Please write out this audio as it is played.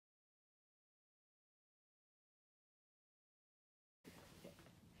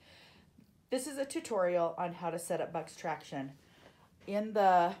This is a tutorial on how to set up Bucks Traction. In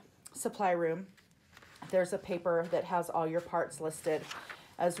the supply room, there's a paper that has all your parts listed,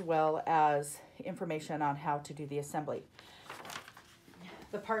 as well as information on how to do the assembly.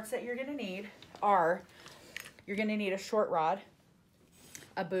 The parts that you're going to need are, you're going to need a short rod,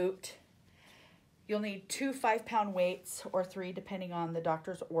 a boot. You'll need 2 5-pound weights, or 3 depending on the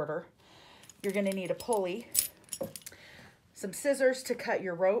doctor's order. You're going to need a pulley, some scissors to cut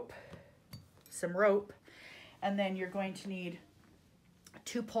your rope, some rope, and then you're going to need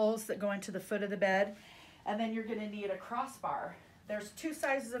 2 poles that go into the foot of the bed, and then you're going to need a crossbar. There's 2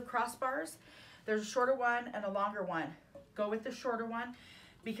 sizes of crossbars. There's a shorter one and a longer one. Go with the shorter one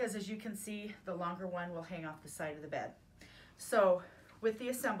because, as you can see, the longer one will hang off the side of the bed. So with the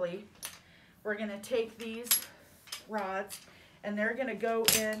assembly, we're going to take these rods and they're going to go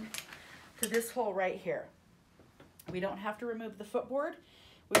in to this hole right here. We don't have to remove the footboard.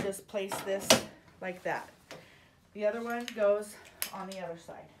 We just place this like that. The other one goes on the other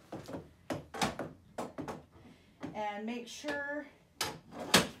side. And make sure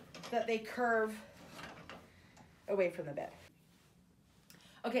that they curve away from the bed.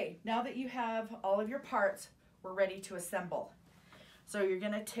 Okay, now that you have all of your parts, we're ready to assemble. So you're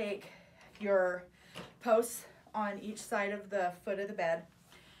going to take your posts on each side of the foot of the bed.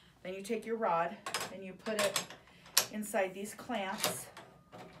 Then you take your rod and you put it inside these clamps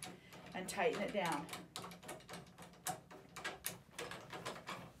and tighten it down.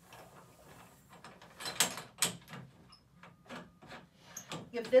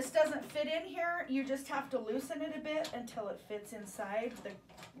 If this doesn't fit in here, you just have to loosen it a bit until it fits inside the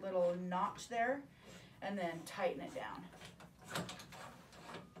little notch there, and then tighten it down.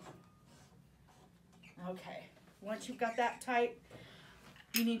 Okay, once you've got that tight,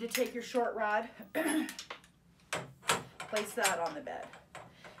 you need to take your short rod, place that on the bed.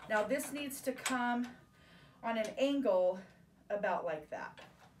 Now this needs to come on an angle about like that.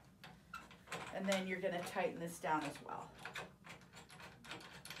 And then you're going to tighten this down as well.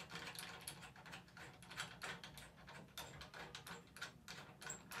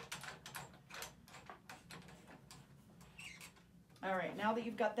 All right, now that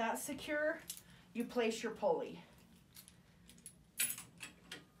you've got that secure, you place your pulley.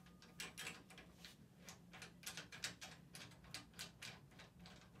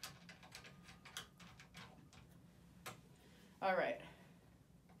 All right,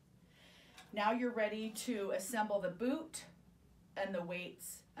 now you're ready to assemble the boot and the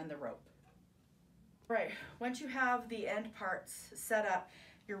weights and the rope. All right, once you have the end parts set up,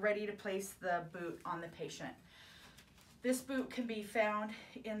 you're ready to place the boot on the patient. This boot can be found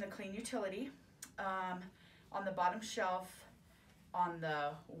in the clean utility on the bottom shelf on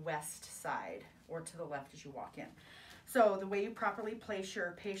the west side, or to the left as you walk in. So the way you properly place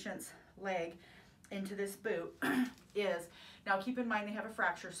your patient's leg into this boot is, now keep in mind they have a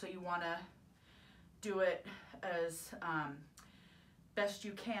fracture, so you want to do it as best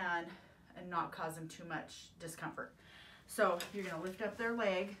you can and not cause them too much discomfort. So you're going to lift up their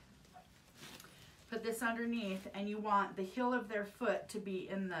leg, put this underneath, and you want the heel of their foot to be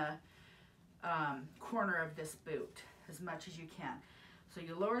in the corner of this boot as much as you can. So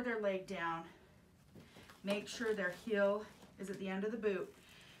you lower their leg down, make sure their heel is at the end of the boot,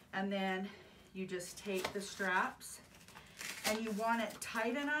 and then you just take the straps and you want it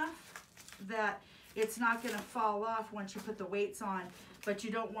tight enough that it's not going to fall off once you put the weights on, but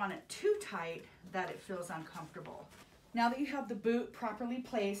you don't want it too tight that it feels uncomfortable. Now that you have the boot properly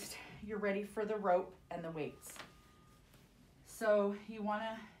placed, you're ready for the rope and the weights. So you want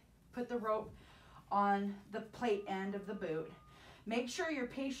to put the rope on the plate end of the boot. Make sure your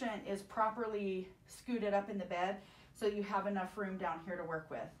patient is properly scooted up in the bed so you have enough room down here to work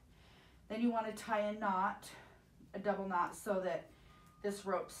with. Then you want to tie a knot, a double knot, so that this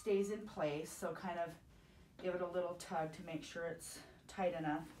rope stays in place. So kind of give it a little tug to make sure it's tight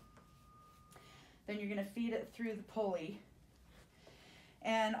enough. Then you're going to feed it through the pulley.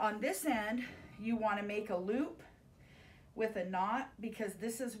 And on this end, you want to make a loop with a knot, because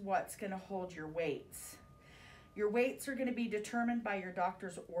this is what's going to hold your weights. Your weights are going to be determined by your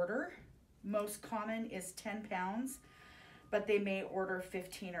doctor's order. Most common is 10 pounds, but they may order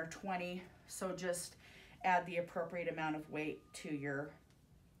 15 or 20. So just add the appropriate amount of weight to your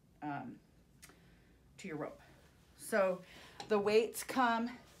rope. So the weights come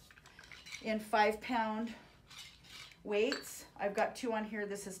in 5-pound weights. I've got 2 on here.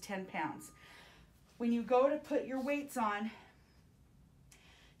 This is 10 pounds. When you go to put your weights on,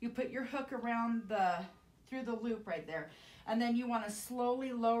 you put your hook around through the loop right there, and then you want to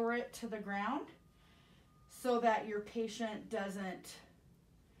slowly lower it to the ground so that your patient doesn't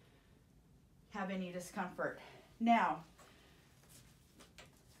have any discomfort. Now,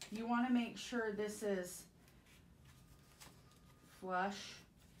 you want to make sure this is flush.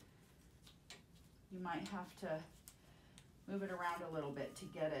 You might have to move it around a little bit to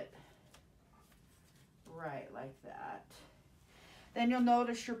get it right like that. Then you'll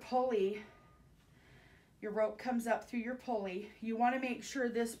notice your pulley, your rope comes up through your pulley. You want to make sure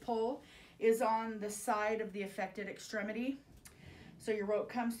this pull is on the side of the affected extremity. So your rope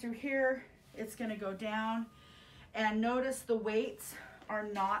comes through here, it's going to go down, and notice the weights are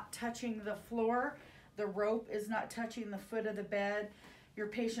not touching the floor. The rope is not touching the foot of the bed. Your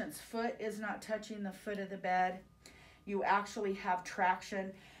patient's foot is not touching the foot of the bed. You actually have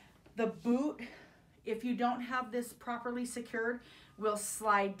traction. The boot, if you don't have this properly secured, will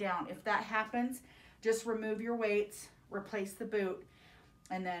slide down. If that happens, just remove your weights, replace the boot,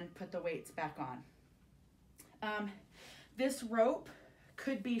 and then put the weights back on. This rope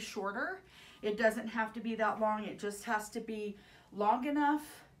could be shorter. It doesn't have to be that long. It just has to be long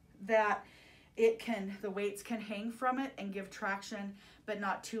enough that the weights can hang from it and give traction, but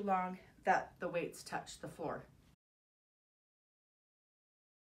not too long that the weights touch the floor.